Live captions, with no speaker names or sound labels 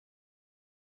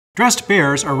Dressed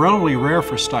bears are relatively rare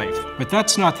for Steiff, but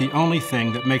that's not the only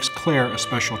thing that makes Claire a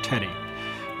special teddy.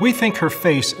 We think her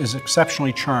face is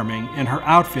exceptionally charming and her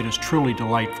outfit is truly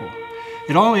delightful.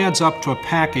 It all adds up to a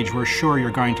package we're sure you're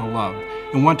going to love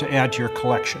and want to add to your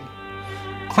collection.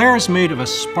 Claire is made of a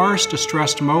sparse,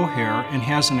 distressed mohair and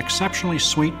has an exceptionally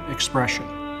sweet expression.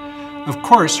 Of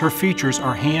course, her features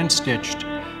are hand-stitched,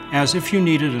 as if you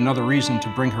needed another reason to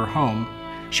bring her home.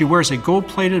 She wears a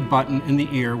gold-plated button in the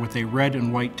ear with a red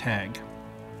and white tag.